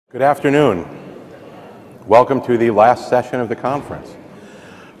Good afternoon. Welcome to the last session of the conference.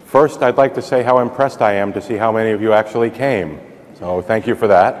 First, I'd like to say how impressed I am to see how many of you actually came. So thank you for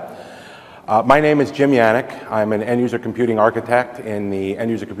that. My name is Jim Yannick. I'm an end-user computing architect in the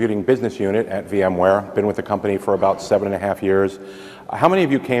end-user computing business unit at VMware. Been with the company for about 7.5 years. How many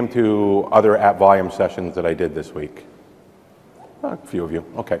of you came to other app volume sessions that I did this week? A few of you.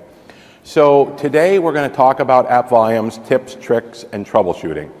 Okay. So today we're going to talk about app volumes, tips, tricks, and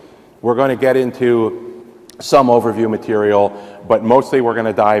troubleshooting. We're going to get into some overview material, but mostly we're going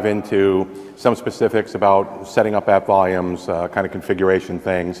to dive into some specifics about setting up app volumes, kind of configuration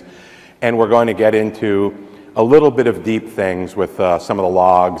things, and we're going to get into a little bit of deep things with some of the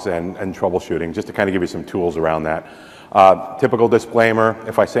logs and troubleshooting, just to kind of give you some tools around that. Typical disclaimer,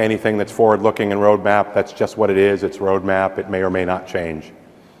 if I say anything that's forward-looking and roadmap, that's just what it is. It's roadmap. It may or may not change.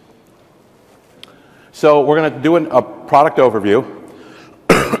 So we're going to do a product overview.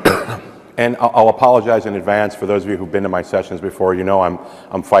 And I'll apologize in advance for those of you who've been to my sessions before. You know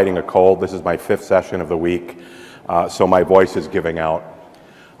I'm fighting a cold. This is my 5th session of the week, so my voice is giving out.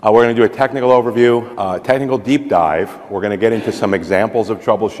 We're going to do a technical overview, technical deep dive. We're going to get into some examples of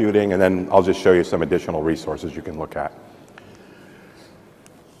troubleshooting, and then I'll just show you some additional resources you can look at.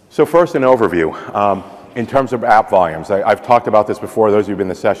 So first, an overview. In terms of app volumes, I've talked about this before, those of you who've been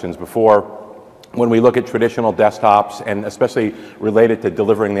to sessions before. When we look at traditional desktops, and especially related to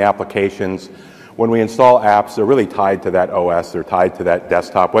delivering the applications, when we install apps, they're really tied to that OS, they're tied to that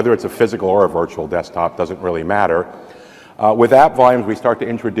desktop. Whether it's a physical or a virtual desktop doesn't really matter. With app volumes, we start to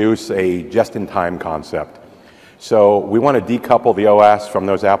introduce a just-in-time concept. So we want to decouple the OS from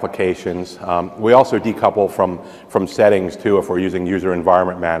those applications. We also decouple from settings too if we're using User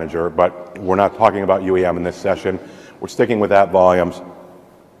Environment Manager, but we're not talking about UEM in this session. We're sticking with app volumes.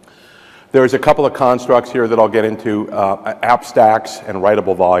 There's a couple of constructs here that I'll get into, app stacks and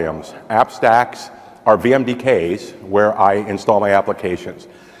writable volumes. App stacks are VMDKs where I install my applications.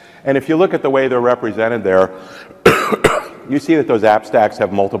 And if you look at the way they're represented there, you see that those app stacks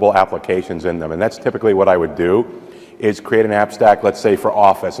have multiple applications in them. And that's typically what I would do, is create an app stack, let's say for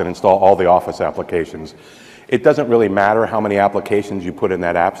Office, and install all the Office applications. It doesn't really matter how many applications you put in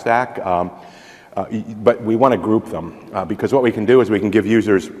that app stack, but we want to group them. Because what we can do is we can give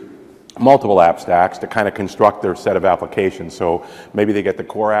users multiple app stacks to kind of construct their set of applications. So maybe they get the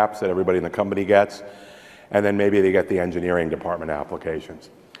core apps that everybody in the company gets, and then maybe they get the engineering department applications.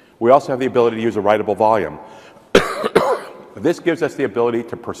 We also have the ability to use a writable volume. This gives us the ability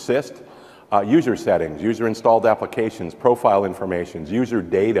to persist user settings, user installed applications, profile information, user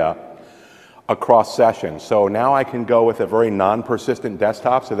data across sessions. So now I can go with a very non-persistent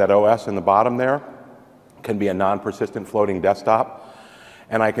desktop, so that OS in the bottom there can be a non-persistent floating desktop.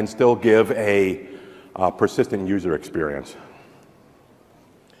 And I can still give a persistent user experience.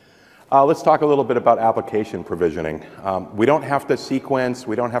 Let's talk a little bit about application provisioning. We don't have to sequence,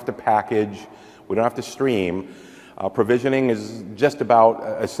 we don't have to package, we don't have to stream. Provisioning is just about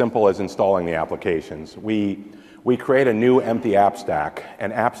as simple as installing the applications. We create a new empty app stack,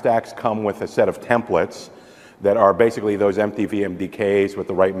 and app stacks come with a set of templates that are basically those empty VMDKs with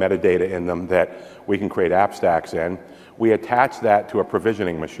the right metadata in them that we can create app stacks in. We attach that to a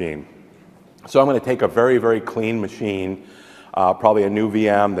provisioning machine. So I'm going to take a very, very clean machine, probably a new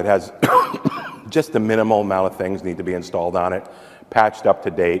VM that has just the minimal amount of things need to be installed on it, patched up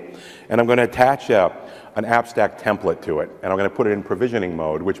to date, and I'm going to attach an app stack template to it, and I'm going to put it in provisioning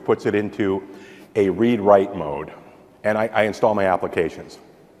mode, which puts it into a read-write mode, and I install my applications.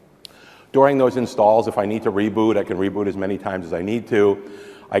 During those installs, if I need to reboot, I can reboot as many times as I need to.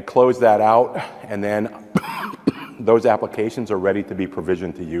 I close that out, and then those applications are ready to be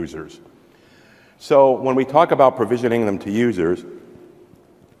provisioned to users. So when we talk about provisioning them to users,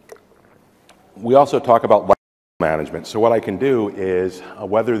 we also talk about lifecycle management. So what I can do is,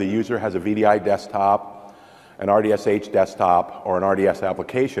 whether the user has a VDI desktop, an RDSH desktop, or an RDS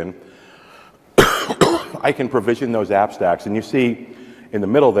application, I can provision those app stacks. And you see in the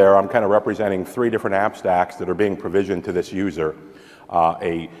middle there, I'm kind of representing 3 different app stacks that are being provisioned to this user.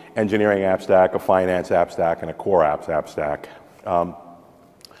 A engineering app stack, a finance app stack, and a core apps app stack.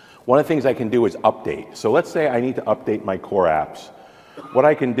 One of the things I can do is update. So let's say I need to update my core apps. What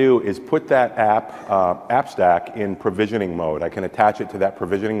I can do is put that app stack in provisioning mode. I can attach it to that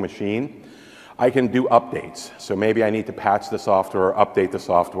provisioning machine. I can do updates. So maybe I need to patch the software, update the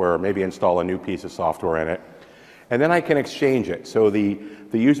software, or maybe install a new piece of software in it. And then I can exchange it. So the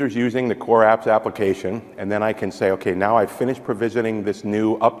user's using the core apps application, and then I can say, okay, now I've finished provisioning this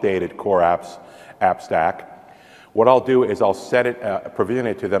new updated core apps app stack. What I'll do is I'll set it, provision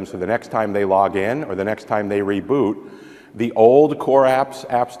it to them so the next time they log in or the next time they reboot, The old core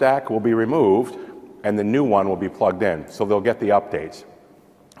app stack will be removed, and the new one will be plugged in, so they'll get the updates.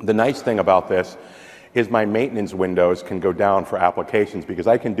 The nice thing about this is my maintenance windows can go down for applications because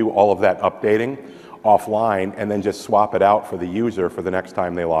I can do all of that updating offline and then just swap it out for the user for the next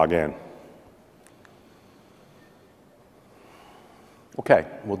time they log in. Okay,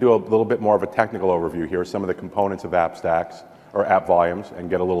 we'll do a little bit more of a technical overview here, some of the components of app stacks or app volumes, and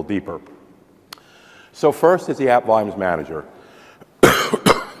get a little deeper. So first is the App Volumes Manager.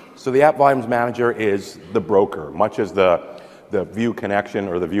 So the App Volumes Manager is the broker, much as the View Connection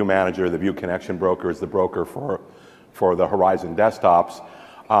or the View Manager, the View Connection broker is the broker for the Horizon desktops.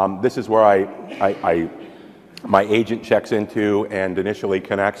 This is where my agent checks into and initially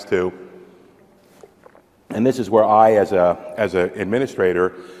connects to. And this is where I, as an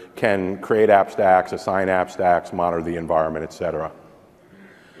administrator, can create app stacks, assign app stacks, monitor the environment, etc.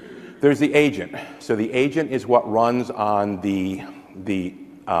 There's the agent. So the agent is what runs on the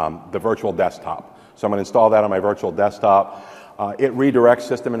virtual desktop. So I'm going to install that on my virtual desktop. It redirects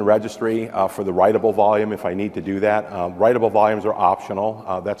system and registry for the writable volume if I need to do that. Writable volumes are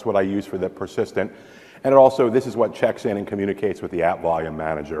optional. That's what I use for the persistent. And it also, this is what checks in and communicates with the App Volume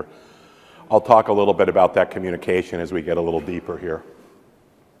Manager. I'll talk a little bit about that communication as we get a little deeper here.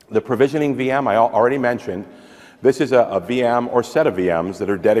 The provisioning VM I already mentioned. This is a VM or set of VMs that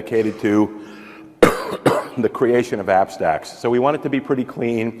are dedicated to the creation of app stacks. So we want it to be pretty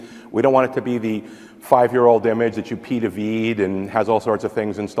clean. We don't want it to be the 5-year-old image that you P2V'd and has all sorts of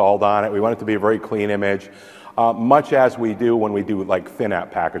things installed on it. We want it to be a very clean image, much as we do when we do like thin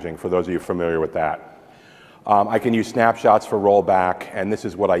app packaging, for those of you familiar with that. I can use snapshots for rollback, and this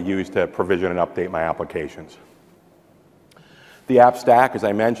is what I use to provision and update my applications. The app stack, as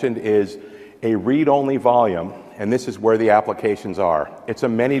I mentioned, is a read-only volume, and this is where the applications are. It's a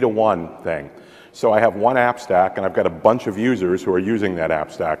many-to-one thing. So I have one app stack, and I've got a bunch of users who are using that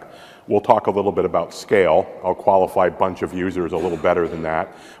app stack. We'll talk a little bit about scale. I'll qualify bunch of users a little better than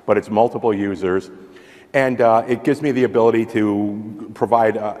that, but it's multiple users. And it gives me the ability to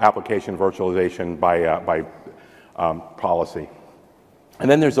provide application virtualization by policy. And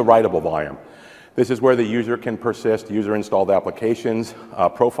then there's the writable volume. This is where the user can persist user-installed applications,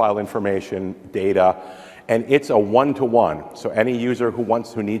 profile information, data, and it's a one-to-one. So any user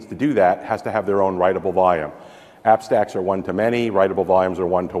who needs to do that has to have their own writable volume. App stacks are one-to-many, writable volumes are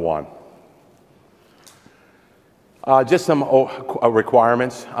one-to-one. Just some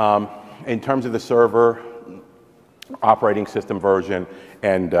requirements. In terms of the server, operating system version,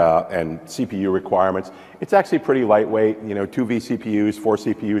 and CPU requirements, it's actually pretty lightweight. You know, 2 vCPUs, 4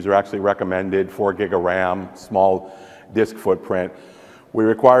 CPUs are actually recommended, 4 gig of RAM, small disk footprint. We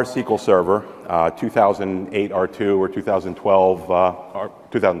require SQL Server, 2008 R2 or 2012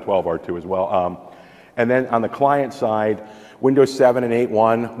 R2 as well. And then on the client side, Windows 7 and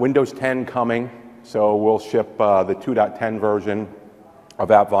 8.1, Windows 10 coming, so we'll ship the 2.10 version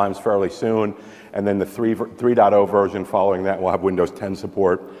of app volumes fairly soon, and then the 3.0 version following that will have Windows 10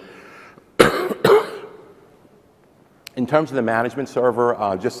 support. In terms of the management server,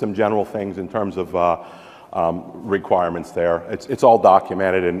 just some general things in terms of requirements there. It's all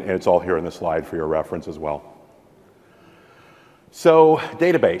documented, and it's all here in the slide for your reference as well. So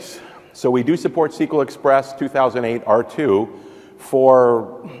database. So we do support SQL Express 2008 R2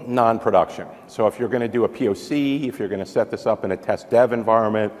 for non-production. So if you're going to do a POC, if you're going to set this up in a test dev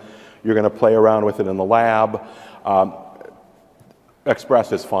environment, you're going to play around with it in the lab,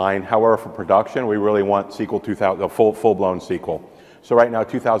 Express is fine. However, for production, we really want SQL 2000, full-blown SQL. So right now,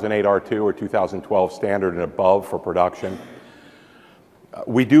 2008 R2 or 2012 standard and above for production.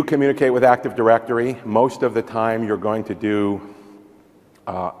 We do communicate with Active Directory. Most of the time, you're going to do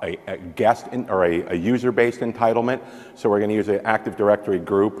a guest or a user-based entitlement. So we're going to use an Active Directory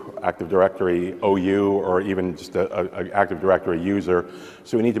group, Active Directory OU, or even just an Active Directory user.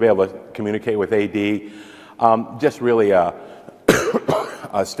 So we need to be able to communicate with AD. Just really a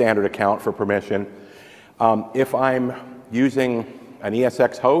standard account for permission. If I'm using an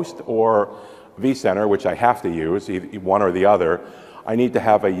ESX host or vCenter, which I have to use, one or the other, I need to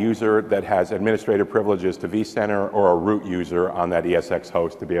have a user that has administrative privileges to vCenter or a root user on that ESX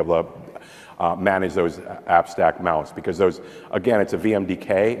host to be able to manage those app stack mounts. Because those, again, it's a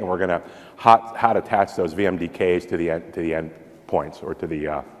VMDK, and we're going to hot attach those VMDKs to the endpoints or to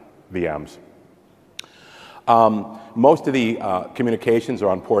the VMs. Most of the communications are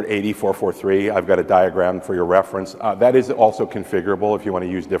on port 8443. I've got a diagram for your reference. That is also configurable if you want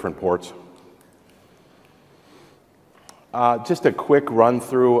to use different ports. Just a quick run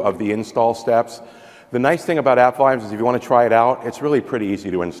through of the install steps. The nice thing about App Volumes is if you want to try it out, it's really pretty easy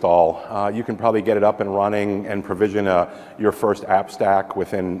to install. You can probably get it up and running and provision your first app stack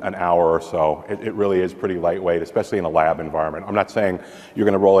within an hour or so. It really is pretty lightweight, especially in a lab environment. I'm not saying you're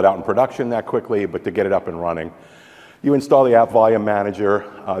going to roll it out in production that quickly, but to get it up and running. You install the App Volume Manager,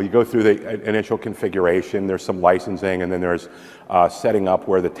 you go through the initial configuration, there's some licensing, and then there's setting up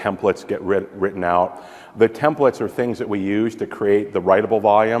where the templates get written out. The templates are things that we use to create the writable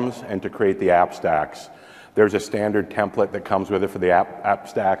volumes and to create the app stacks. There's a standard template that comes with it for the app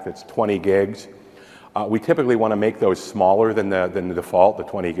stack that's 20 gigs. We typically want to make those smaller than the default, the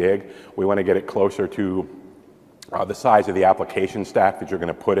 20 gig. We want to get it closer to the size of the application stack that you're going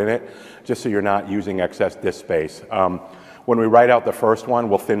to put in it, just so you're not using excess disk space. When we write out the first one,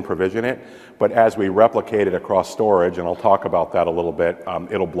 we'll thin provision it, but as we replicate it across storage, and I'll talk about that a little bit,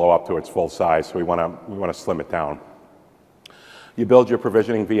 it'll blow up to its full size, so we want to slim it down. You build your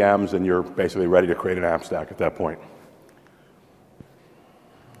provisioning VMs, and you're basically ready to create an app stack at that point.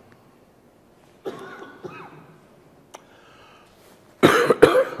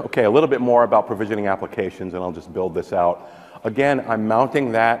 Okay, a little bit more about provisioning applications, and I'll just build this out. Again, I'm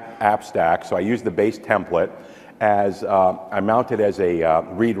mounting that app stack, so I use the base template as, I mount it as a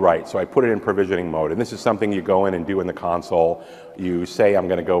read-write, so I put it in provisioning mode. And this is something you go in and do in the console. You say, I'm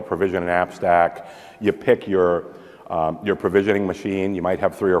going to go provision an app stack. You pick your provisioning machine. You might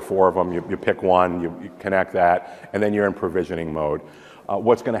have 3 or 4 of them. You pick one, you connect that, and then you're in provisioning mode.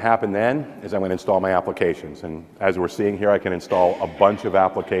 What's going to happen then is I'm going to install my applications. And as we're seeing here, I can install a bunch of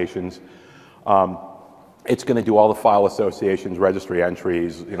applications. It's going to do all the file associations, registry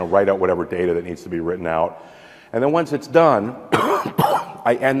entries, write out whatever data that needs to be written out. And then once it's done,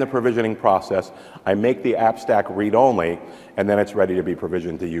 I end the provisioning process. I make the app stack read-only, and then it's ready to be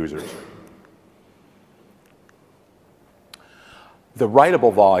provisioned to users. The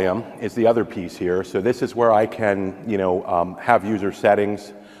writable volume is the other piece here. So this is where I can, have user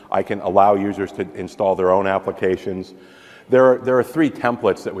settings. I can allow users to install their own applications. There are 3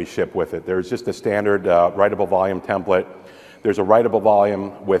 templates that we ship with it. There's just a standard writable volume template. There's a writable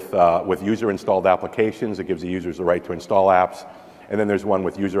volume with user-installed applications. It gives the users the right to install apps. And then there's one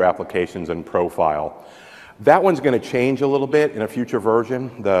with user applications and profile. That one's going to change a little bit in a future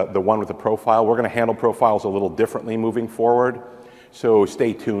version, the one with the profile. We're going to handle profiles a little differently moving forward. So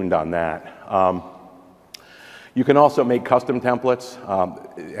stay tuned on that. You can also make custom templates,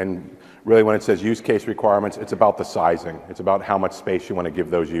 and really when it says use case requirements, it's about the sizing. It's about how much space you want to give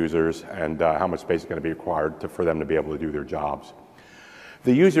those users and how much space is going to be required for them to be able to do their jobs.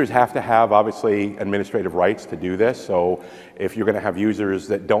 The users have to have, obviously, administrative rights to do this. So if you're going to have users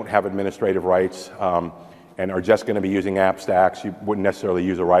that don't have administrative rights and are just going to be using app stacks, you wouldn't necessarily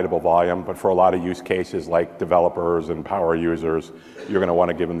use a writable volume, but for a lot of use cases like developers and power users, you're going to want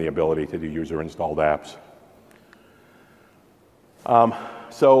to give them the ability to do user-installed apps.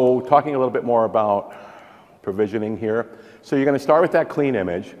 So talking a little bit more about provisioning here. So you're going to start with that clean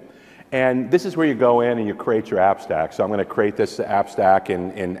image, and this is where you go in and you create your app stack. So I'm going to create this app stack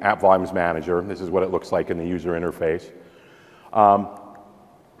in App Volumes Manager. This is what it looks like in the user interface.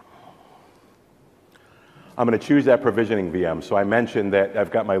 I'm going to choose that provisioning VM. So I mentioned that I've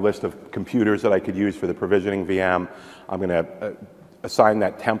got my list of computers that I could use for the provisioning VM. I'm going to assign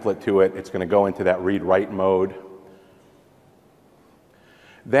that template to it. It's going to go into that read-write mode.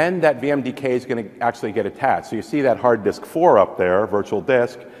 Then that VMDK is going to actually get attached. So you see that hard disk 4 up there, virtual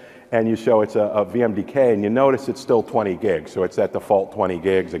disk, and you show it's a VMDK, and you notice it's still 20 gigs. So it's at default 20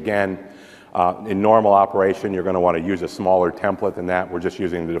 gigs. Again, in normal operation, you're going to want to use a smaller template than that. We're just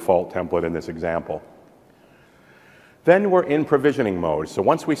using the default template in this example. Then we're in provisioning mode. So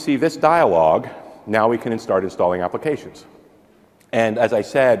once we see this dialog, now we can start installing applications. And as I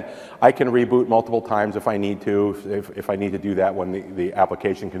said, I can reboot multiple times if I need to, if I need to do that when the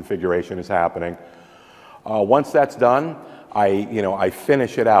application configuration is happening. Once that's done, I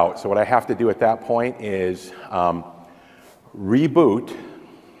finish it out. So what I have to do at that point is reboot.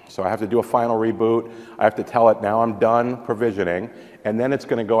 So I have to do a final reboot. I have to tell it now I'm done provisioning, and then it's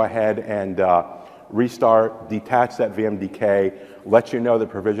going to go ahead and restart, detach that VMDK, let you know that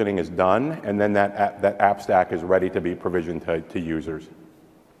provisioning is done, and then that app stack is ready to be provisioned to users.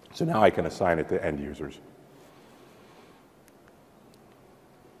 So now I can assign it to end users.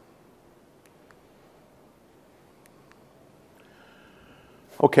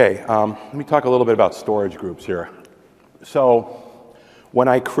 Okay, let me talk a little bit about storage groups here. So when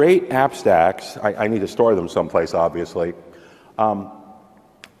I create app stacks, I need to store them someplace, obviously.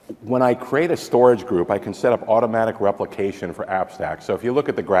 When I create a storage group, I can set up automatic replication for app stacks. So if you look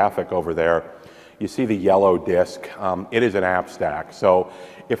at the graphic over there, you see the yellow disk. It is an app stack. So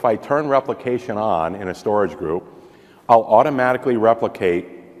if I turn replication on in a storage group, I'll automatically replicate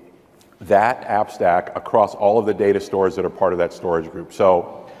that app stack across all of the data stores that are part of that storage group.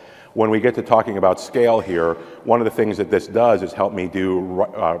 So when we get to talking about scale here, one of the things that this does is help me do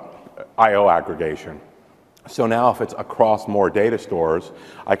I/O aggregation. So now if it's across more data stores,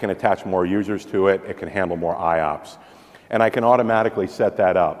 I can attach more users to it, it can handle more IOPS. And I can automatically set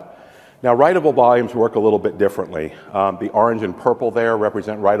that up. Now writable volumes work a little bit differently. The orange and purple there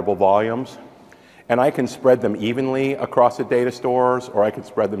represent writable volumes. And I can spread them evenly across the data stores, or I can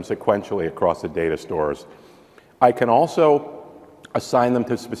spread them sequentially across the data stores. I can also assign them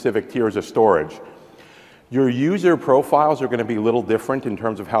to specific tiers of storage. Your user profiles are going to be a little different in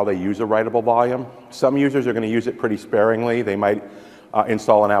terms of how they use a writable volume. Some users are going to use it pretty sparingly. They might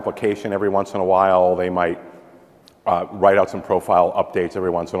install an application every once in a while. They might write out some profile updates every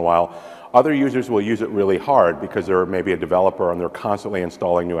once in a while. Other users will use it really hard because they're maybe a developer and they're constantly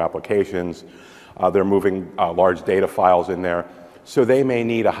installing new applications. They're moving large data files in there. So they may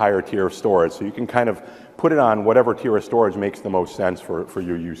need a higher tier of storage. So you can kind of put it on whatever tier of storage makes the most sense for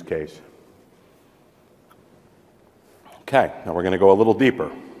your use case. Okay, now we're going to go a little deeper.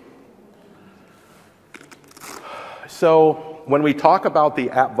 So when we talk about the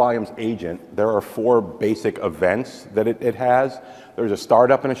App Volumes agent, there are 4 basic events that it has. There's a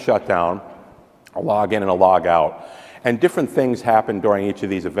startup and a shutdown, a login and a log out. And different things happen during each of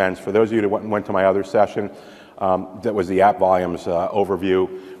these events. For those of you that went to my other session, that was the App Volumes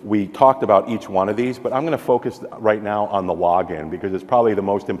overview, we talked about each one of these, but I'm going to focus right now on the login because it's probably the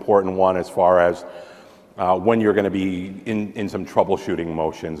most important one as far as when you're going to be in some troubleshooting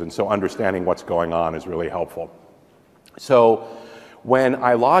motions. And so understanding what's going on is really helpful. So when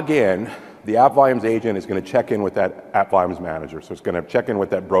I log in, the App Volumes agent is going to check in with that App Volumes manager. So it's going to check in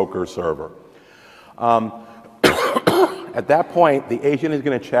with that broker server. At that point, the agent is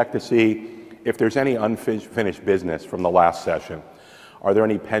going to check to see if there's any unfinished business from the last session. Are there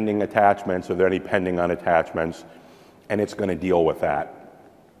any pending attachments? Are there any pending unattachments? And it's going to deal with that.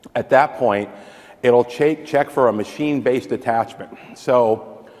 At that point, it'll check for a machine-based attachment.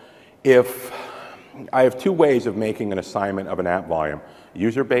 So if I have 2 ways of making an assignment of an app volume,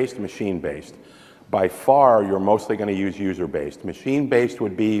 user-based, machine-based. By far, you're mostly going to use user-based. Machine-based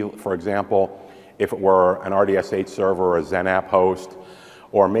would be, for example, if it were an RDSH server or a XenApp host,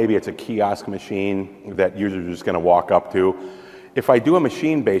 or maybe it's a kiosk machine that users are just going to walk up to. If I do a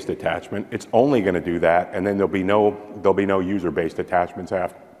machine-based attachment, it's only going to do that, and then there'll be no user-based attachments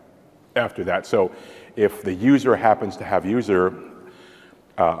after that. So if the user happens to have user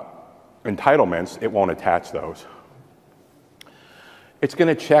entitlements, it won't attach those. It's going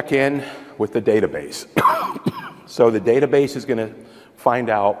to check in with the database. So the database is going to find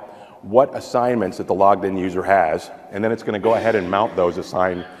out what assignments that the logged in user has, and then it's going to go ahead and mount those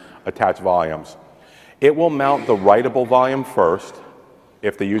assigned attached volumes. It will mount the writable volume first,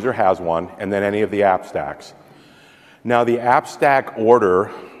 if the user has one, and then any of the app stacks. Now the app stack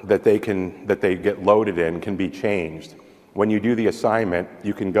order that they get loaded in can be changed. When you do the assignment,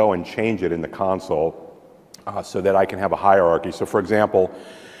 you can go and change it in the console so that I can have a hierarchy. So for example,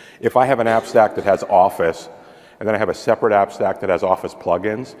 if I have an app stack that has Office, and then I have a separate app stack that has Office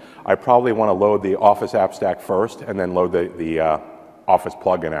plugins, I probably want to load the Office app stack first and then load the Office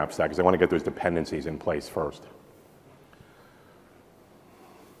plugin app stack because I want to get those dependencies in place first.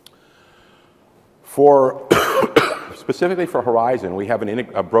 Specifically for Horizon, we have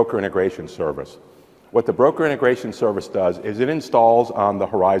a broker integration service. What the broker integration service does is it installs on the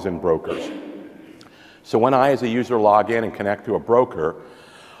Horizon brokers. So when I, as a user, log in and connect to a broker,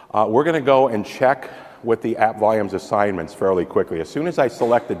 we're going to go and check with the App Volumes assignments fairly quickly. As soon as I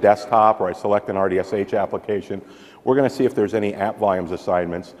select the desktop or I select an RDSH application, we're going to see if there's any App Volumes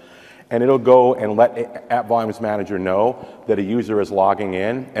assignments. And it'll go and let App Volumes Manager know that a user is logging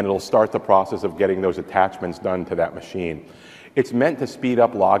in, and it'll start the process of getting those attachments done to that machine. It's meant to speed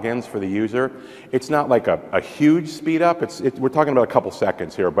up logins for the user. It's not like a huge speed up. We're talking about a couple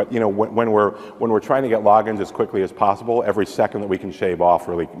seconds here, but you know, when we're trying to get logins as quickly as possible, every second that we can shave off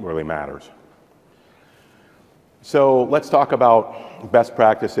really matters. So let's talk about best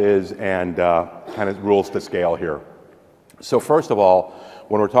practices and kind of rules to scale here. So first of all,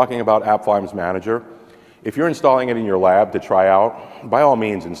 when we're talking about App Volumes Manager, if you're installing it in your lab to try out, by all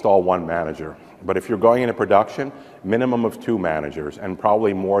means install 1 manager. But if you're going into production, minimum of 2 managers, and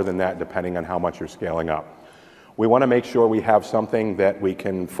probably more than that depending on how much you're scaling up. We want to make sure we have something that we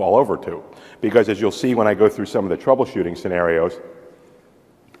can fall over to. Because as you'll see when I go through some of the troubleshooting scenarios,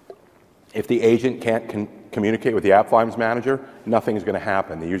 If the agent can't communicate with the app volumes manager, nothing's going to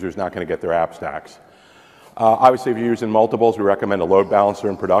happen. The user's not going to get their app stacks. Obviously, if you're using multiples, we recommend a load balancer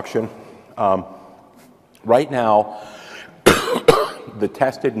in production. Right now, the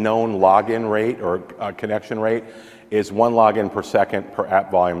tested known login rate or connection rate is 1 login per second per app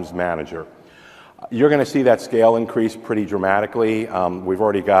volumes manager. You're going to see that scale increase pretty dramatically. We've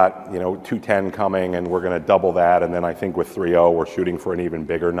already got 210 coming, and we're going to double that. And then I think with 3.0, we're shooting for an even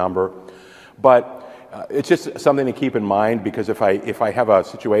bigger number. But it's just something to keep in mind, because if I have a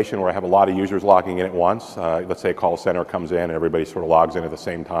situation where I have a lot of users logging in at once, let's say a call center comes in and everybody sort of logs in at the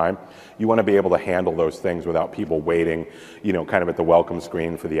same time, you want to be able to handle those things without people waiting, kind of at the welcome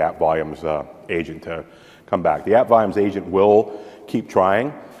screen for the app volumes agent to come back. The app volumes agent will keep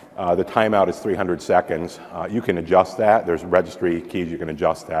trying. The timeout is 300 seconds. You can adjust that. There's registry keys you can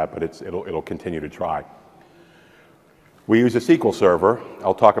adjust that, but it'll continue to try. We use a SQL server.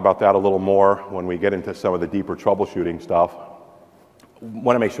 I'll talk about that a little more when we get into some of the deeper troubleshooting stuff.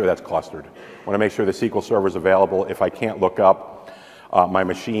 Want to make sure that's clustered. Want to make sure the SQL server is available. If I can't look up my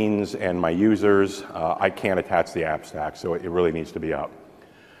machines and my users, I can't attach the app stack, so it really needs to be up.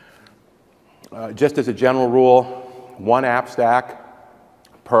 Just as a general rule, 1 app stack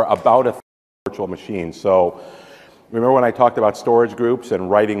per about a virtual machine. So remember when I talked about storage groups and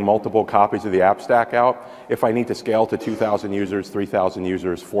writing multiple copies of the app stack out? If I need to scale to 2,000 users, 3,000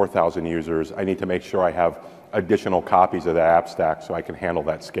 users, 4,000 users, I need to make sure I have additional copies of the app stack so I can handle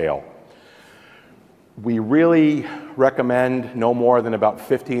that scale. We really recommend no more than about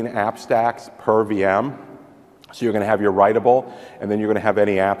 15 app stacks per VM. So you're going to have your writable, and then you're going to have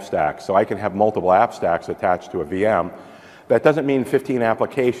any app stack. So I can have multiple app stacks attached to a VM. That doesn't mean 15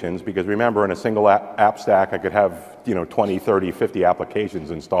 applications, because remember, in a single app stack, I could have 20, 30, 50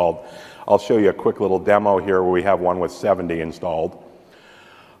 applications installed. I'll show you a quick little demo here where we have one with 70 installed.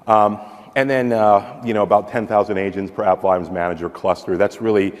 And then, about 10,000 agents per app volumes manager cluster. That's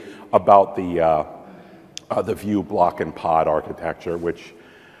really about the view, block, and pod architecture, which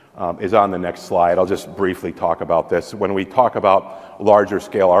is on the next slide. I'll just briefly talk about this. When we talk about larger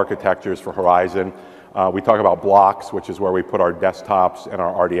scale architectures for Horizon, we talk about blocks, which is where we put our desktops and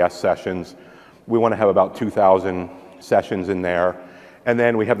our RDS sessions. We want to have about 2,000 sessions in there. And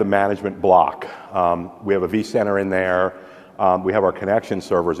then we have the management block. We have a vCenter in there. We have our connection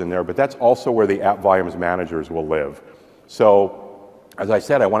servers in there, but that's also where the app volumes managers will live. So, as I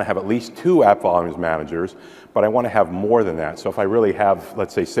said, I want to have at least 2 app volumes managers, but I want to have more than that. So if I really have,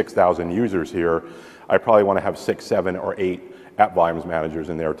 let's say, 6,000 users here, I probably want to have 6, 7, or 8 app volumes managers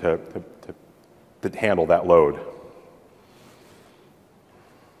in there to handle that load.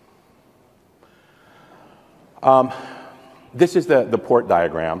 This is the port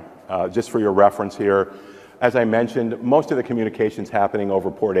diagram, just for your reference here. As I mentioned, most of the communications happening over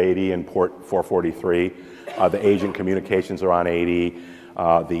port 80 and port 443. The agent communications are on 80.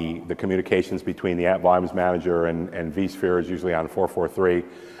 The communications between the app volumes manager and vSphere is usually on 443.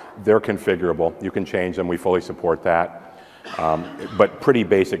 They're configurable. You can change them. We fully support that. But pretty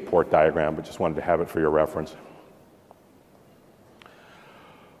basic port diagram, but just wanted to have it for your reference.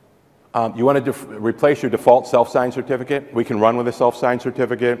 You want to replace your default self-signed certificate? We can run with a self-signed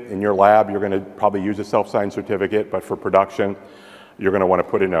certificate. In your lab, you're going to probably use a self-signed certificate, but for production, you're going to want to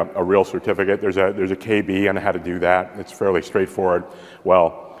put in a real certificate. There's a KB on how to do that. It's fairly straightforward.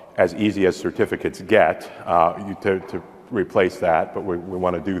 Well, as easy as certificates get to replace that, but we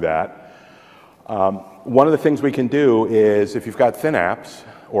want to do that. One of the things we can do is, if you've got thin apps,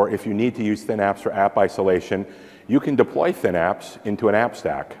 or if you need to use thin apps for app isolation, you can deploy thin apps into an app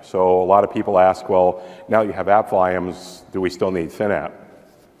stack. So a lot of people ask, well, now you have app volumes, do we still need thin app?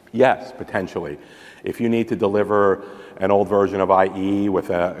 Yes, potentially. If you need to deliver an old version of IE with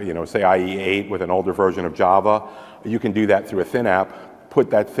say IE 8 with an older version of Java, you can do that through a thin app. Put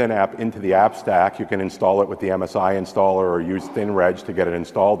that thin app into the app stack. You can install it with the MSI installer or use ThinReg to get it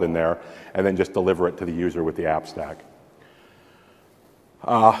installed in there, and then just deliver it to the user with the app stack.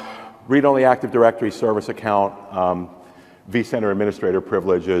 Read-only Active Directory service account, vCenter administrator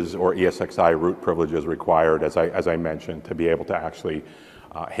privileges or ESXi root privileges required, as I mentioned, to be able to actually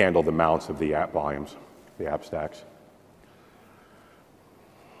handle the mounts of the app volumes, the app stacks.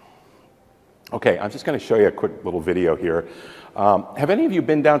 Okay, I'm just going to show you a quick little video here. Have any of you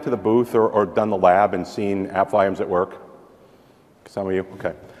been down to the booth or done the lab and seen app volumes at work? Some of you?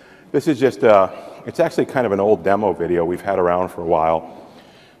 Okay. This is just, it's actually kind of an old demo video we've had around for a while,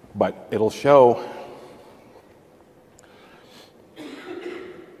 but it'll show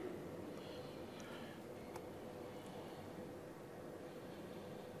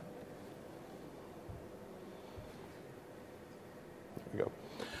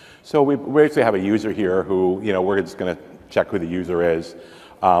So we basically have a user here who, we're just going to check who the user is.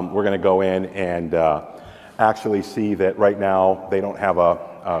 We're going to go in and actually see that right now they don't have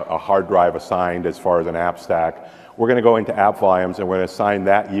a hard drive assigned as far as an app stack. We're going to go into app volumes and we're going to assign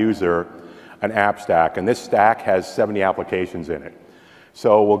that user an app stack. And this stack has 70 applications in it.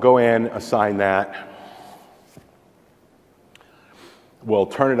 So we'll go in, assign that. We'll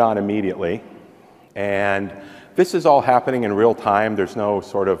turn it on immediately. And this is all happening in real time. There's no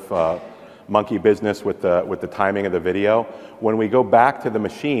sort of monkey business with the timing of the video. When we go back to the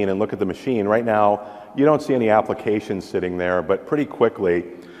machine and look at the machine, right now you don't see any applications sitting there, but pretty quickly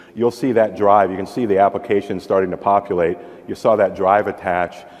you'll see that drive. You can see the applications starting to populate. You saw that drive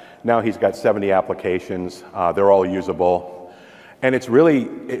attach. Now he's got 70 applications. They're all usable. And it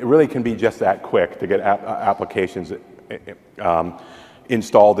really can be just that quick to get applications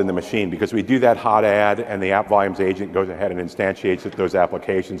installed in the machine, because we do that hot add and the app volumes agent goes ahead and instantiates those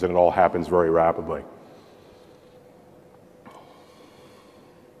applications, and it all happens very rapidly.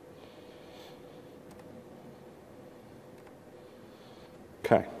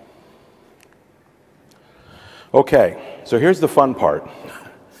 Okay, so here's the fun part.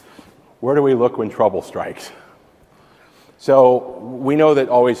 Where do we look when trouble strikes? So we know that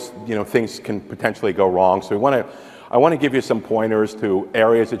always, things can potentially go wrong. So I want to give you some pointers to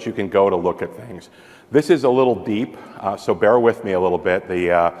areas that you can go to look at things. This is a little deep, so bear with me a little bit.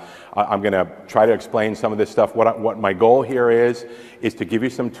 I'm going to try to explain some of this stuff. What my goal here is to give you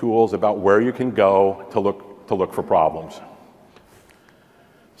some tools about where you can go to look for problems.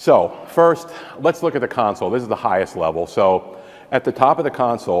 So first, let's look at the console. This is the highest level. So at the top of the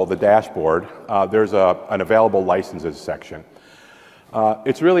console, the dashboard, there's an available licenses section.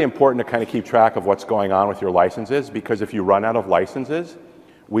 It's really important to kind of keep track of what's going on with your licenses, because if you run out of licenses,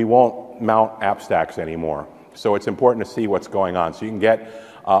 we won't mount app stacks anymore. So it's important to see what's going on. So you can get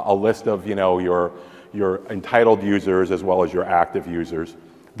a list of your entitled users as well as your active users.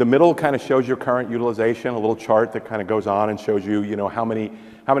 The middle kind of shows your current utilization, a little chart that kind of goes on and shows you,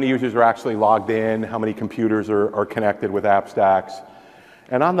 how many users are actually logged in, how many computers are connected with app stacks.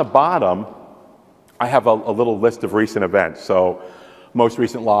 And on the bottom, I have a little list of recent events. So most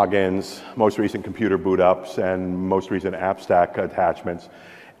recent logins, most recent computer boot ups, and most recent app stack attachments.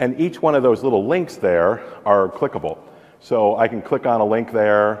 And each one of those little links there are clickable. So I can click on a link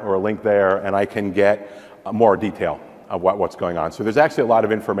there or a link there, and I can get more detail of what's going on. So there's actually a lot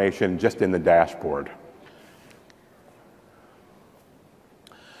of information just in the dashboard.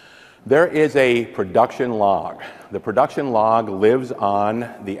 There is a production log. The production log lives on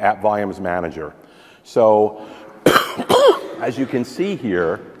the App Volumes Manager. So as you can see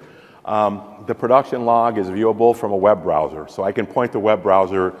here, the production log is viewable from a web browser. So I can point the web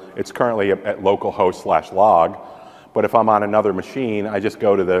browser. It's currently at localhost/log. But if I'm on another machine, I just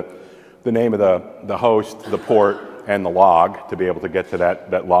go to the name of the host, the port, and the log to be able to get to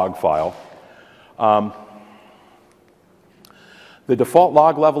that log file. The default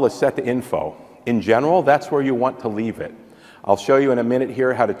log level is set to info. In general, that's where you want to leave it. I'll show you in a minute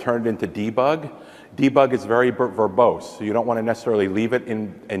here how to turn it into debug. Debug is very verbose, so you don't want to necessarily leave it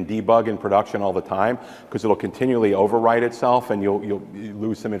in debug in production all the time, because it'll continually overwrite itself and you'll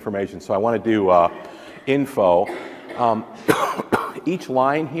lose some information. So I want to do info. Each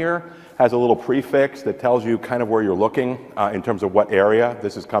line here has a little prefix that tells you kind of where you're looking in terms of what area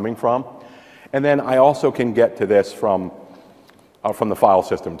this is coming from. And then I also can get to this from the file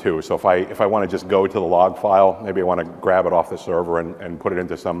system too. So if I want to just go to the log file, maybe I want to grab it off the server and put it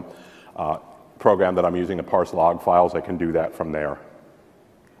into some program that I'm using to parse log files, I can do that from there.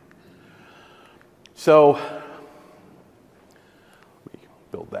 So let me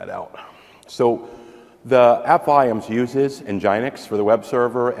build that out. So the App Volumes uses Nginx for the web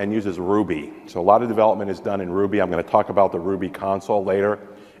server and uses Ruby. So a lot of development is done in Ruby. I'm going to talk about the Ruby console later.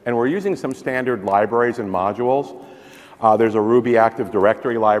 And we're using some standard libraries and modules. There's a Ruby Active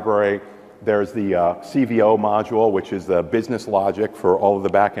Directory library. There's the CVO module, which is the business logic for all of the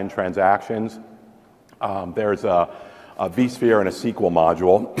back-end transactions. There's a vSphere and a SQL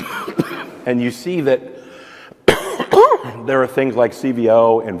module. And you see that there are things like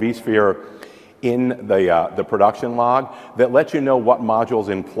CVO and vSphere in the production log that let you know what module's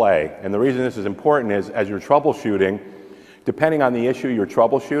in play. And the reason this is important is as you're troubleshooting, depending on the issue you're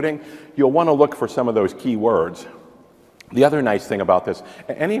troubleshooting, you'll want to look for some of those keywords. The other nice thing about this,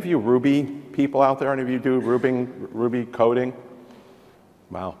 any of you Ruby people out there, any of you do Ruby coding?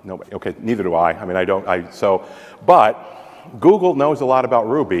 Wow, nobody. Okay, neither do I. I mean, but Google knows a lot about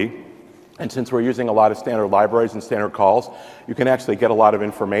Ruby, and since we're using a lot of standard libraries and standard calls, you can actually get a lot of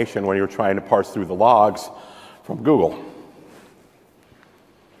information when you're trying to parse through the logs from Google.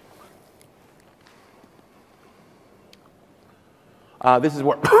 This is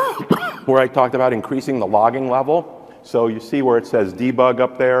where, where I talked about increasing the logging level. So you see where it says debug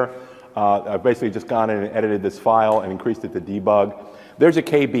up there. I've basically just gone in and edited this file and increased it to debug. There's a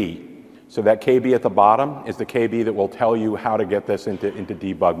KB. So that KB at the bottom is the KB that will tell you how to get this into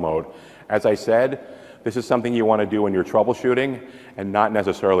debug mode. As I said, this is something you want to do when you're troubleshooting and not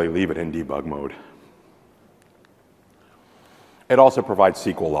necessarily leave it in debug mode. It also provides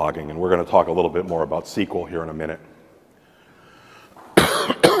SQL logging, and we're going to talk a little bit more about SQL here in a minute.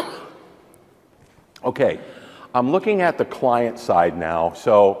 Okay, I'm looking at the client side now.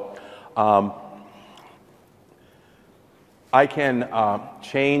 So I can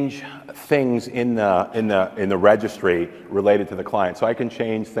change things in the registry related to the client. So I can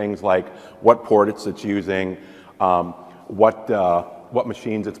change things like what port it's using, what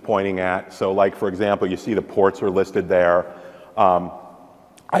machines it's pointing at. So like, for example, you see the ports are listed there.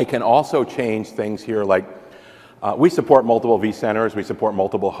 I can also change things here like we support multiple vCenters, we support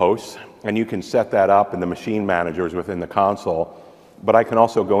multiple hosts, and you can set that up in the machine managers within the console. But I can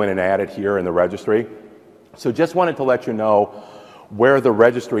also go in and add it here in the registry. So just wanted to let you know where the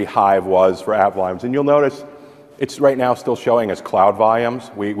registry hive was for app volumes. And you'll notice it's right now still showing as cloud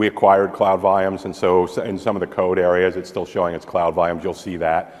volumes. We acquired cloud volumes, and so in some of the code areas, it's still showing as cloud volumes. You'll see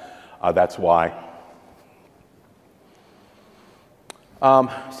that. That's why.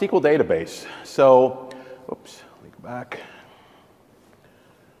 SQL database. So, oops, let me go back.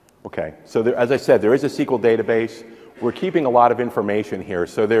 Okay, so there, as I said, there is a SQL database. We're keeping a lot of information here.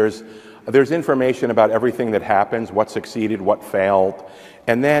 So there's information about everything that happens, what succeeded, what failed.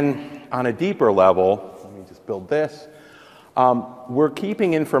 And then on a deeper level, let me just build this. We're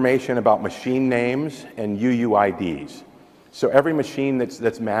keeping information about machine names and UUIDs. So every machine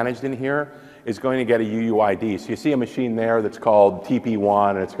that's managed in here is going to get a UUID. So you see a machine there that's called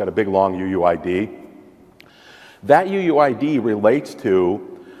TP1, and it's got a big long UUID. That UUID relates to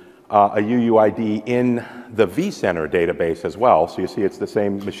a UUID in the vCenter database as well. So you see it's the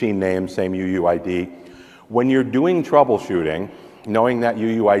same machine name, same UUID. When you're doing troubleshooting, knowing that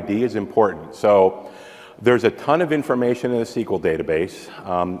UUID is important. So there's a ton of information in the SQL database.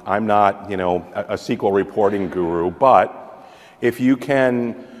 I'm not, you know, a SQL reporting guru, but if you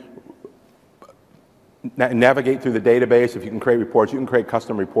can navigate through the database, if you can create reports, you can create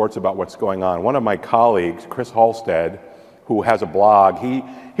custom reports about what's going on. One of my colleagues, Chris Halstead, who has a blog,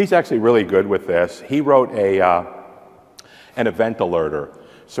 he's actually really good with this. He wrote an event alerter.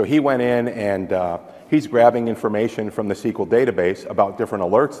 So he went in and he's grabbing information from the SQL database about different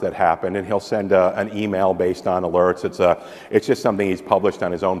alerts that happen, and he'll send an email based on alerts. It's just something he's published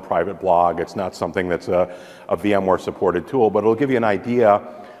on his own private blog. It's not something that's a VMware supported tool, but it'll give you an idea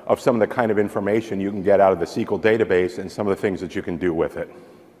of some of the kind of information you can get out of the SQL database and some of the things that you can do with it.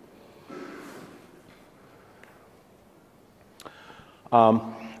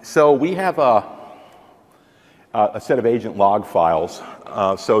 So we have a set of agent log files.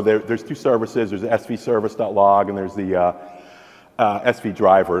 So there's two services. There's the svservice.log and there's the SV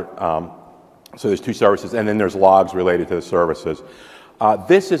driver. So there's two services, and then there's logs related to the services.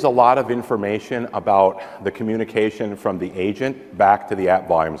 This is a lot of information about the communication from the agent back to the app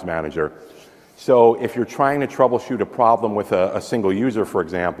volumes manager. So if you're trying to troubleshoot a problem with a single user, for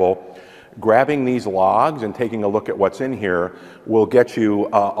example, grabbing these logs and taking a look at what's in here will get you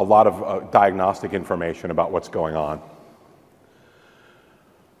a lot of diagnostic information about what's going on.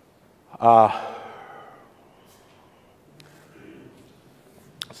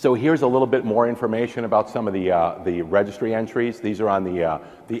 So here's a little bit more information about some of the registry entries. These are on the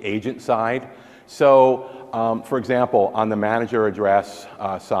agent side. So, for example, on the manager address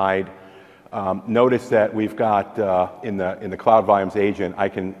side, notice that we've got in the Cloud Volumes agent, I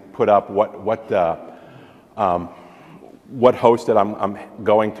can put up what host that I'm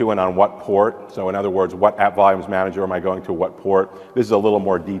going to and on what port. So in other words, what app volumes manager am I going to, what port? This is a little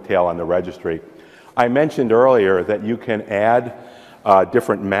more detail on the registry. I mentioned earlier that you can add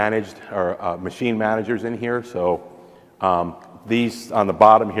different managed or machine managers in here. So these on the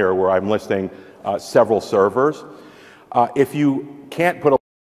bottom here where I'm listing several servers. If you can't put a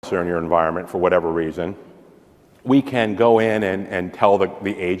in your environment for whatever reason, we can go in and tell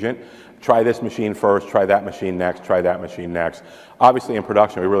the agent, try this machine first, try that machine next, try that machine next. Obviously in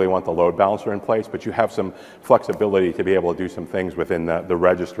production we really want the load balancer in place, but you have some flexibility to be able to do some things within the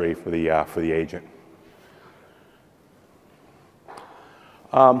registry for the agent.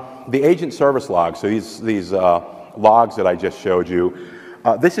 The agent service logs, so these logs that I just showed you,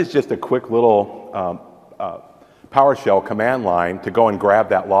 this is just a quick little PowerShell command line to go and grab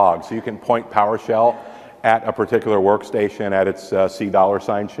that log. So you can point PowerShell at a particular workstation at its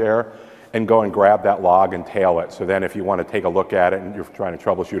 $$ share, and go and grab that log and tail it. So then if you want to take a look at it and you're trying to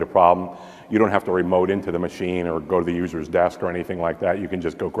troubleshoot a problem, you don't have to remote into the machine or go to the user's desk or anything like that. You can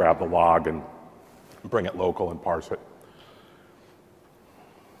just go grab the log and bring it local and parse it.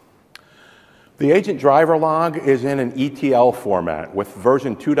 The agent driver log is in an ETL format. With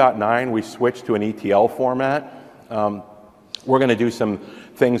version 2.9, we switched to an ETL format. We're going to do some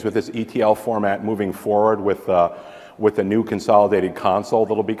things with this ETL format moving forward with the new consolidated console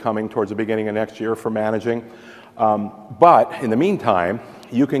that'll be coming towards the beginning of next year for managing. But in the meantime,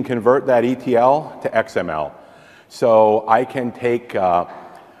 you can convert that ETL to XML. So I can take the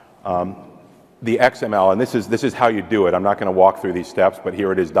XML, and this is how you do it. I'm not going to walk through these steps, but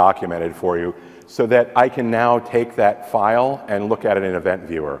here it is documented for you, so that I can now take that file and look at it in Event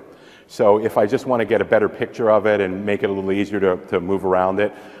Viewer. So if I just want to get a better picture of it and make it a little easier to move around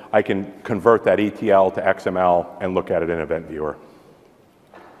it, I can convert that ETL to XML and look at it in Event Viewer.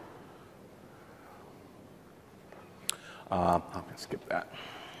 I'm going to skip that.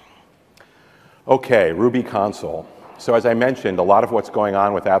 Okay, Ruby console. So as I mentioned, a lot of what's going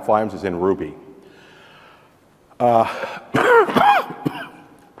on with app volumes is in Ruby.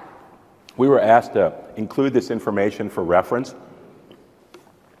 We were asked to include this information for reference.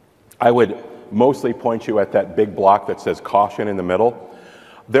 I would mostly point you at that big block that says caution in the middle.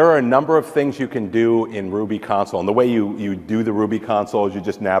 There are a number of things you can do in Ruby console, and the way you do the Ruby console is you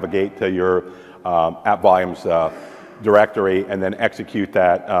just navigate to your app volumes directory and then execute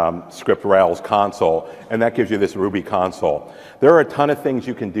that script Rails console, and that gives you this Ruby console. There are a ton of things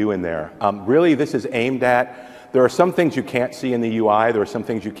you can do in there. Really, this is aimed at, there are some things you can't see in the UI, there are some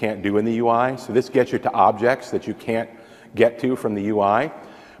things you can't do in the UI, so this gets you to objects that you can't get to from the UI.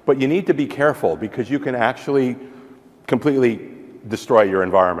 But you need to be careful because you can actually completely destroy your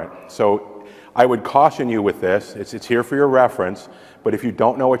environment. So I would caution you with this. It's here for your reference, but if you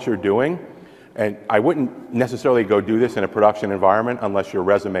don't know what you're doing, and I wouldn't necessarily go do this in a production environment unless your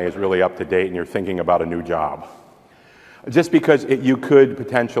resume is really up to date and you're thinking about a new job. Just because you could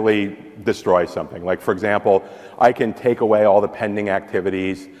potentially destroy something. Like, for example, I can take away all the pending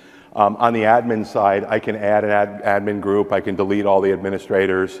activities. On the admin side, I can add an admin group. I can delete all the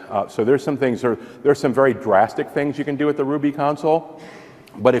administrators. So there's some things, there's some very drastic things you can do with the Ruby console.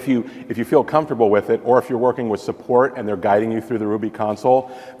 But if you feel comfortable with it, or if you're working with support and they're guiding you through the Ruby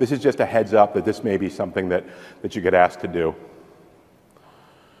console, this is just a heads up that this may be something that you get asked to do.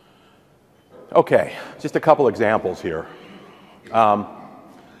 Okay, just a couple examples here.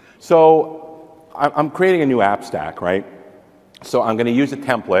 So I'm creating a new app stack, right? So I'm going to use a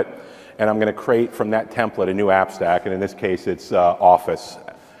template, and I'm going to create from that template a new app stack, and in this case it's Office.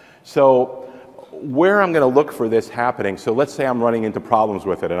 So where I'm going to look for this happening, so let's say I'm running into problems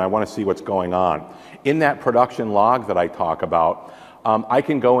with it and I want to see what's going on. In that production log that I talk about, I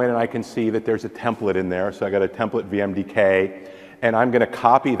can go in and I can see that there's a template in there. So I got a template VMDK, and I'm going to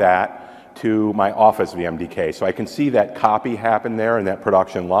copy that to my Office VMDK. So I can see that copy happen there in that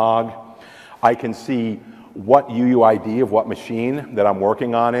production log. I can see what UUID of what machine that I'm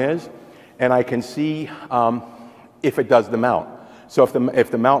working on is, and I can see if it does the mount. So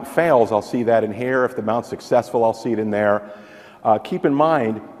if the mount fails, I'll see that in here. If the mount's successful, I'll see it in there. Keep in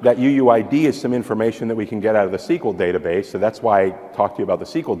mind that UUID is some information that we can get out of the SQL database, so that's why I talked to you about the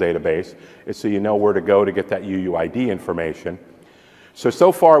SQL database, is so you know where to go to get that UUID information.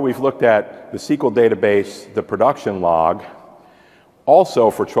 So far we've looked at the SQL database, the production log. Also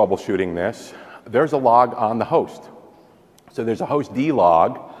for troubleshooting this, there's a log on the host. So there's a host D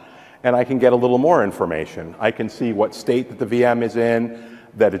log, and I can get a little more information. I can see what state that the VM is in,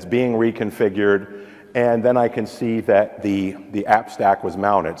 that it's being reconfigured, and then I can see that the app stack was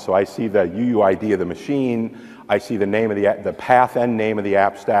mounted. So I see the UUID of the machine, I see the name of the path and name of the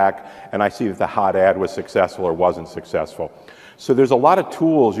app stack, and I see that the hot add was successful or wasn't successful. So there's a lot of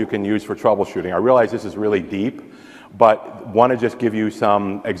tools you can use for troubleshooting. I realize this is really deep, but want to just give you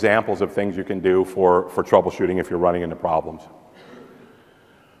some examples of things you can do for troubleshooting if you're running into problems.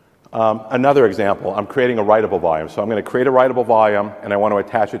 Another example, I'm creating a writable volume. So I'm going to create a writable volume, and I want to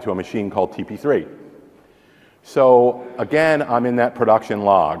attach it to a machine called TP3. So again, I'm in that production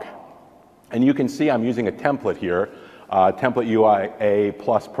log. And you can see I'm using a template here, template UIA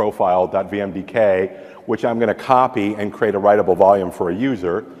plus profile.vmdk, which I'm going to copy and create a writable volume for a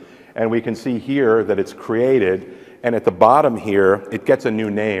user. And we can see here that it's created. And at the bottom here, it gets a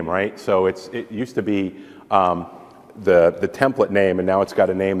new name, right? So it used to be the template name, and now it's got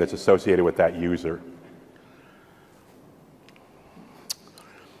a name that's associated with that user.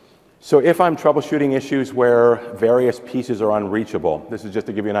 So if I'm troubleshooting issues where various pieces are unreachable, this is just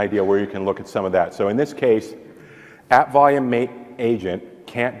to give you an idea where you can look at some of that. So in this case, app volume agent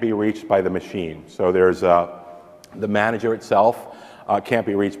can't be reached by the machine. So there's the manager itself can't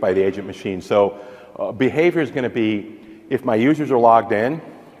be reached by the agent machine. So behavior is going to be, if my users are logged in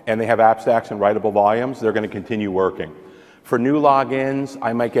and they have app stacks and writable volumes, they're going to continue working. For new logins,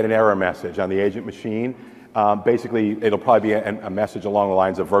 I might get an error message on the agent machine. Basically, it'll probably be a message along the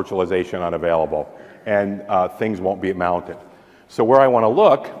lines of virtualization unavailable, and things won't be mounted. So where I want to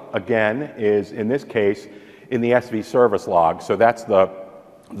look, again, is in this case, in the SV service log. So that's the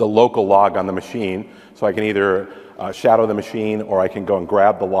local log on the machine. So I can either shadow the machine, or I can go and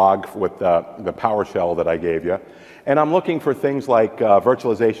grab the log with the PowerShell that I gave you. And I'm looking for things like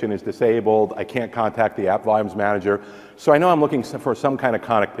virtualization is disabled, I can't contact the app volumes manager. So I know I'm looking for some kind of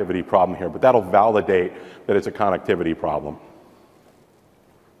connectivity problem here, but that'll validate that it's a connectivity problem.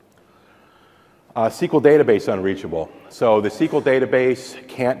 SQL database unreachable. So the SQL database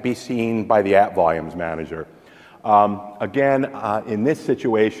can't be seen by the app volumes manager. Again, in this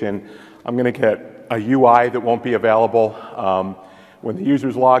situation, I'm going to get a UI that won't be available. When the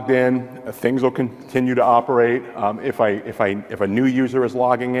user's logged in, things will continue to operate. If a new user is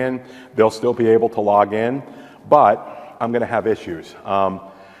logging in, they'll still be able to log in, but I'm going to have issues.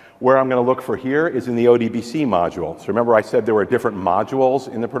 Where I'm going to look for here is in the ODBC module. So remember I said there were different modules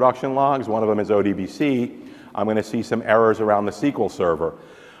in the production logs. One of them is ODBC. I'm going to see some errors around the SQL server.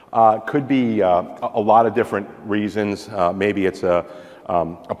 Could be a lot of different reasons. Maybe it's a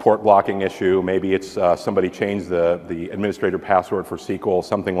port blocking issue. Maybe it's somebody changed the administrator password for SQL,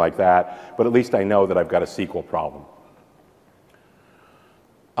 something like that. But at least I know that I've got a SQL problem.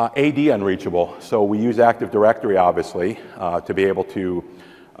 AD unreachable. So we use Active Directory, obviously, to be able to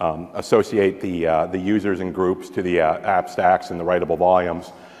associate the users and groups to the app stacks and the writable volumes.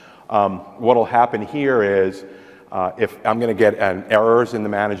 What will happen here is if I'm going to get errors in the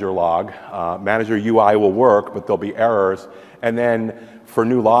manager log, manager UI will work, but there'll be errors. And then for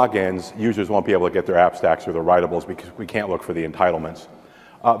new logins, users won't be able to get their app stacks or their writables because we can't look for the entitlements.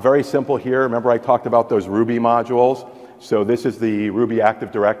 Very simple here. Remember I talked about those Ruby modules? So this is the Ruby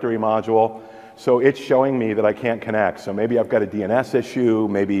Active Directory module. So it's showing me that I can't connect. So maybe I've got a DNS issue,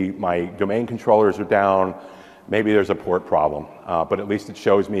 maybe my domain controllers are down, maybe there's a port problem. But at least it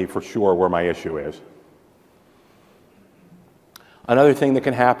shows me for sure where my issue is. Another thing that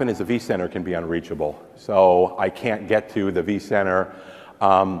can happen is the vCenter can be unreachable. So I can't get to the vCenter.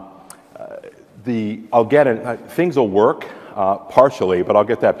 Things will work partially, but I'll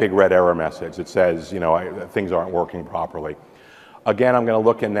get that big red error message that says, things aren't working properly. Again, I'm going to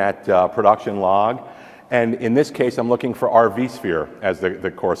look in that production log, and in this case, I'm looking for our vSphere as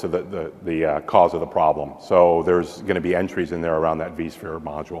the cause of the problem. So there's going to be entries in there around that vSphere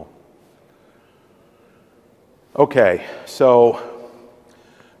module. Okay, so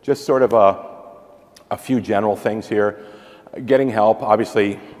just sort of a few general things here. Getting help,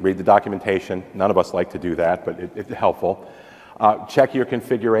 obviously, read the documentation. None of us like to do that, but it's helpful. Check your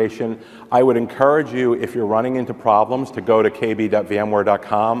configuration. I would encourage you, if you're running into problems, to go to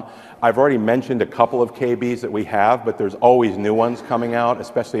kb.vmware.com. I've already mentioned a couple of KBs that we have, but there's always new ones coming out,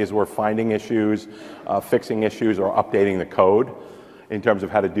 especially as we're finding issues, fixing issues, or updating the code in terms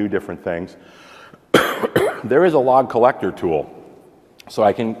of how to do different things. There is a log collector tool. So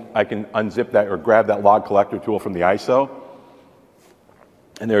I can unzip that or grab that log collector tool from the ISO.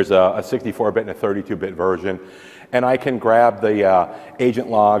 And there's a 64-bit and a 32-bit version. And I can grab the agent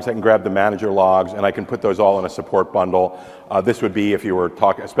logs, I can grab the manager logs, and I can put those all in a support bundle. This would be if you were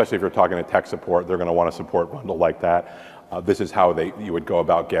talking, especially if you're talking to tech support, they're going to want a support bundle like that. This is how you would go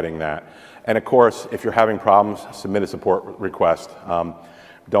about getting that. And of course, if you're having problems, submit a support request.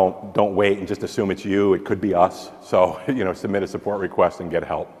 Don't wait and just assume it's you. It could be us. So submit a support request and get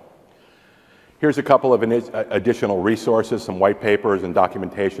help. Here's a couple of additional resources, some white papers and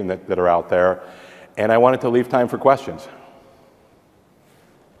documentation that are out there. And I wanted to leave time for questions.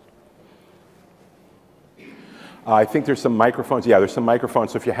 I think there's some microphones. Yeah, there's some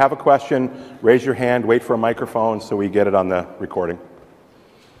microphones. So if you have a question, raise your hand, wait for a microphone so we get it on the recording.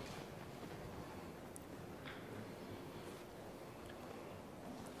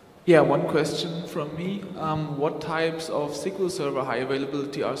 Yeah, one question from me. What types of SQL Server high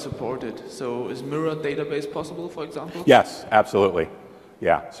availability are supported? So is mirror database possible, for example? Yes, absolutely.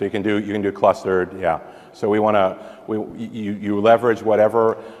 Yeah, so you can do clustered. Yeah, so we want to you leverage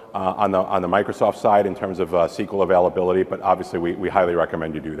whatever on the Microsoft side in terms of SQL availability, but obviously we highly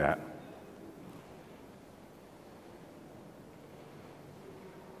recommend you do that.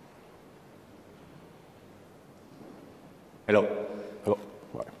 Hello. Hello.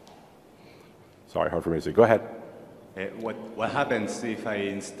 Sorry, hard for me to see. Go ahead. What happens if I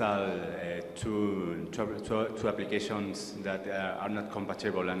install two applications that are not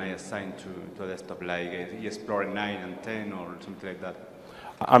compatible and I assign to a desktop, like Explorer 9 and 10 or something like that?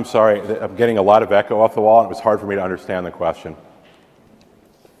 I'm sorry, I'm getting a lot of echo off the wall, and it was hard for me to understand the question.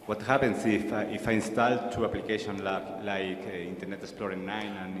 What happens if I install two applications like Internet Explorer 9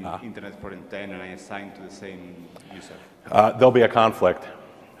 and Internet Explorer 10 and I assign to the same user? There'll be a conflict.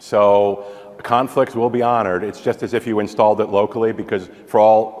 So conflicts will be honored. It's just as if you installed it locally, because for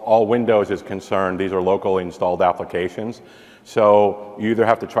all Windows is concerned, these are locally installed applications. So you either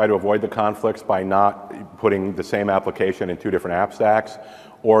have to try to avoid the conflicts by not putting the same application in two different app stacks,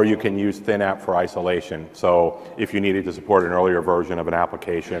 or you can use ThinApp for isolation. So if you needed to support an earlier version of an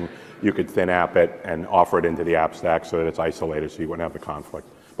application, you could ThinApp it and offer it into the app stack so that it's isolated so you wouldn't have the conflict.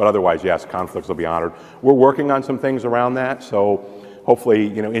 But otherwise, yes, conflicts will be honored. We're working on some things around that, so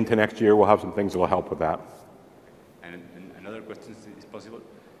hopefully, into next year, we'll have some things that will help with that. And another question, is possible.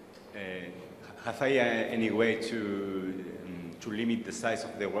 Have I any way to limit the size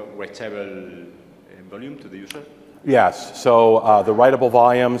of the writable volume to the user? Yes. So the writable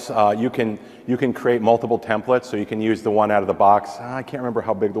volumes, you can create multiple templates. So you can use the one out of the box. I can't remember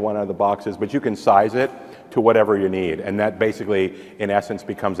how big the one out of the box is, but you can size it to whatever you need, and that basically, in essence,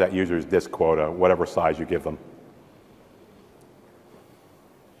 becomes that user's disk quota, whatever size you give them.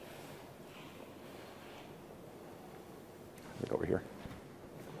 Over here.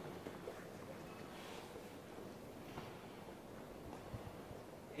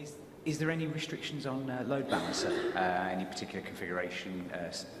 Is there any restrictions on load balancer, any particular configuration,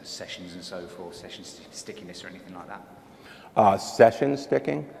 sessions and so forth, session stickiness or anything like that? Session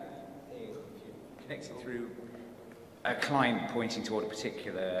sticking? Connected through a client pointing toward a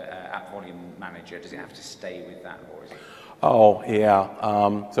particular app volume manager, does it have to stay with that, or is it? Oh, yeah.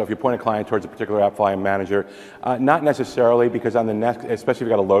 So if you point a client towards a particular app volume manager, not necessarily, because on the next, especially if you've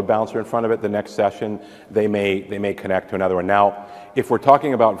got a load balancer in front of it, the next session, they may connect to another one. Now, if we're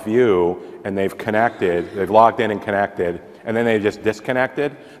talking about View and they've logged in and connected, and then they just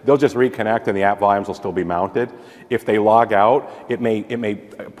disconnected, they'll just reconnect and the app volumes will still be mounted. If they log out, it may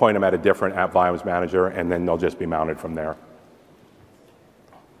point them at a different app volumes manager, and then they'll just be mounted from there.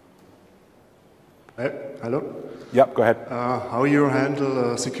 Hello? Yep, go ahead. How you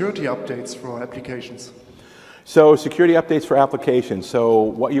handle security updates for applications? So security updates for applications. So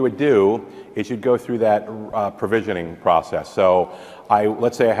what you would do is you'd go through that provisioning process. So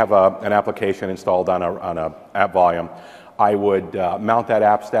let's say I have an application installed on a app volume. I would mount that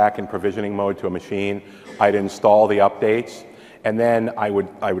app stack in provisioning mode to a machine. I'd install the updates, and then I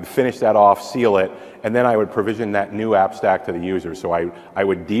would finish that off, seal it, and then I would provision that new app stack to the user. So I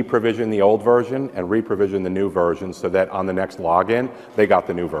would deprovision the old version and reprovision the new version so that on the next login, they got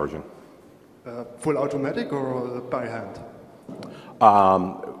the new version. Full automatic or by hand?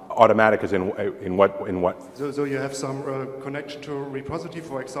 Automatic is in what? So you have some connection to a repository,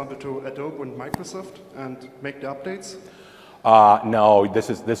 for example, to Adobe and Microsoft, and make the updates? No,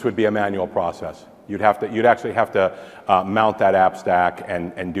 this would be a manual process. You'd actually have to mount that app stack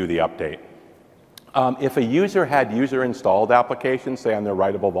and do the update. If a user had user-installed applications, say on their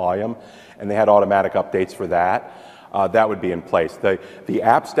writable volume, and they had automatic updates for that, that would be in place. The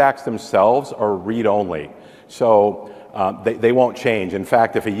app stacks themselves are read-only, so they won't change. In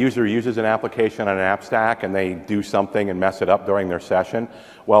fact, if a user uses an application on an app stack and they do something and mess it up during their session,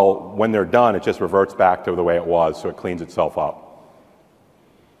 well, when they're done, it just reverts back to the way it was, so it cleans itself up.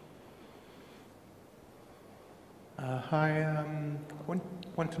 Hi,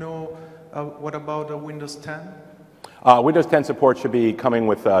 want to know what about Windows 10? Windows 10 support should be coming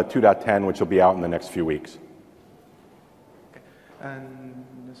with 2.10, which will be out in the next few weeks. Okay. And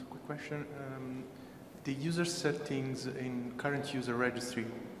there's a quick question. The user settings in current user registry,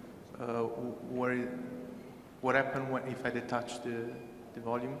 what happens if I detach the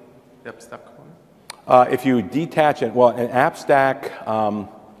volume, the app stack volume? If you detach it, well, an app stack,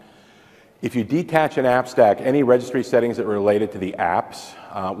 if you detach an app stack, any registry settings that are related to the apps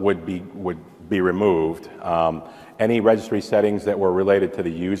would be removed. Any registry settings that were related to the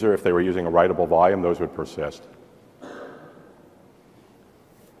user, if they were using a writable volume, those would persist.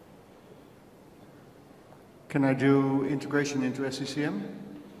 Can I do integration into SCCM?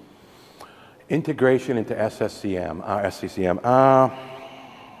 Integration into SCCM.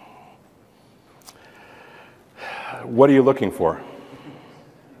 What are you looking for?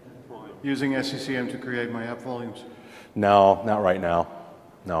 Using SCCM to create my app volumes. No, not right now.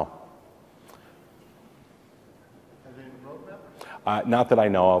 No. Not that I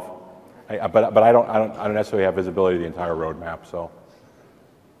know of. But I don't necessarily have visibility of the entire roadmap. So.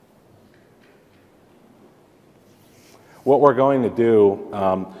 What we're going to do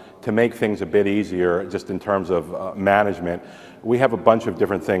to make things a bit easier, just in terms of management, we have a bunch of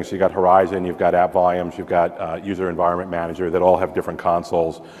different things. So you've got Horizon, you've got App Volumes, you've got User Environment Manager that all have different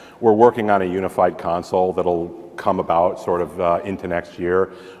consoles. We're working on a unified console that'll come about sort of into next year,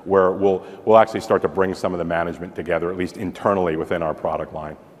 where we'll actually start to bring some of the management together, at least internally within our product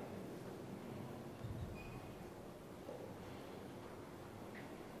line.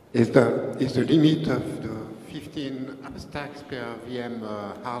 Is the limit of the 15 stacks per VM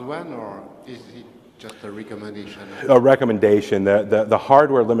hard one, or is it just a recommendation? A recommendation. The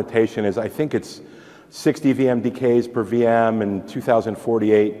hardware limitation is, I think it's 60 VMDKs per VM and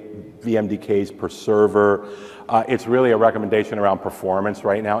 2048 VMDKs per server. It's really a recommendation around performance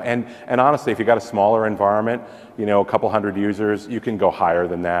right now. And honestly, if you've got a smaller environment, you know, a couple hundred users, you can go higher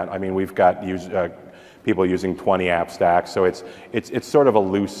than that. I mean, we've got people using 20 app stacks, so it's sort of a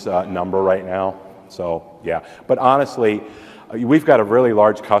loose number right now. So yeah, but honestly, we've got a really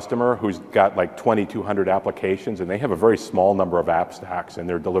large customer who's got like 2,200 applications, and they have a very small number of app stacks, and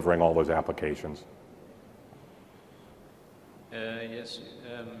they're delivering all those applications. Yes,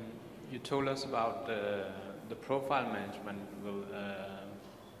 you told us about the profile management will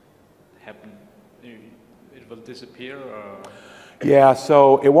happen. It will disappear, or? Yeah,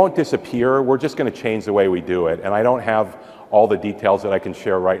 so it won't disappear. We're just going to change the way we do it, and I don't have all the details that I can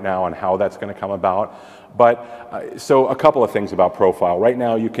share right now on how that's going to come about. But so a couple of things about profile. Right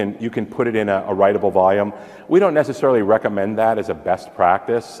now, you can put it in a writable volume. We don't necessarily recommend that as a best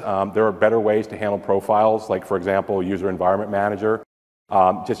practice. There are better ways to handle profiles, like for example, User Environment Manager.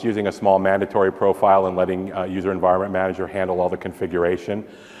 Just using a small mandatory profile and letting User Environment Manager handle all the configuration.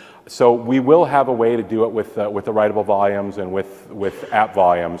 So we will have a way to do it with the writable volumes and with app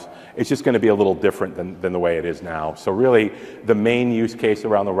volumes. It's just going to be a little different than the way it is now. So really, the main use case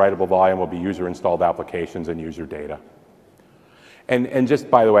around the writable volume will be user-installed applications and user data. And just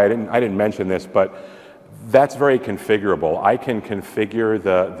by the way, I didn't mention this, but that's very configurable. I can configure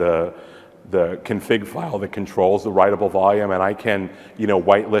the config file that controls the writable volume, and I can, you know,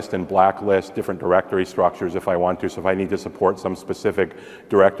 whitelist and blacklist different directory structures if I want to. So if I need to support some specific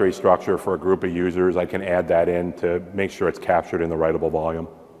directory structure for a group of users, I can add that in to make sure it's captured in the writable volume.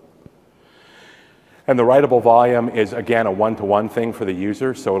 And the writable volume is, again, a one-to-one thing for the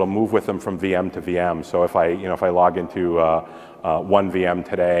user, so it'll move with them from VM to VM. So if I log into one VM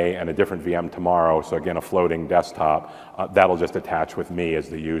today and a different VM tomorrow, so again, a floating desktop, that'll just attach with me as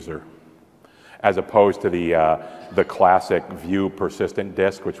the user, as opposed to the classic view persistent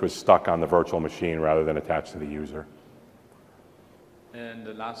disk, which was stuck on the virtual machine rather than attached to the user. And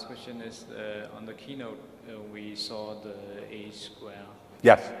the last question is, on the keynote, we saw the A square.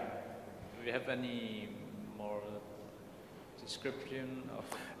 Yes. Do you have any more description of?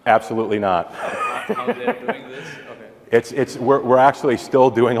 Absolutely not. How they're doing this? Okay. We're actually still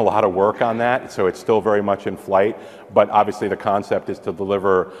doing a lot of work on that, so it's still very much in flight. But obviously, the concept is to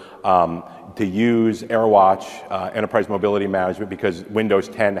deliver, to use AirWatch Enterprise Mobility Management, because Windows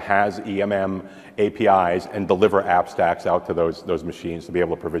 10 has EMM APIs, and deliver app stacks out to those machines to be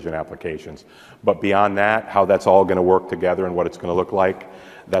able to provision applications. But beyond that, how that's all going to work together and what it's going to look like,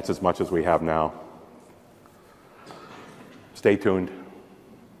 that's as much as we have now. Stay tuned.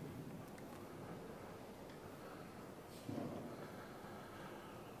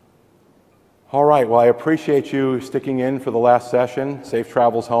 All right, well, I appreciate you sticking in for the last session. Safe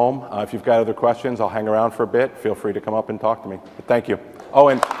travels home. If you've got other questions, I'll hang around for a bit. Feel free to come up and talk to me. But thank you. Oh,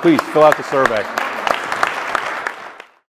 and please fill out the survey.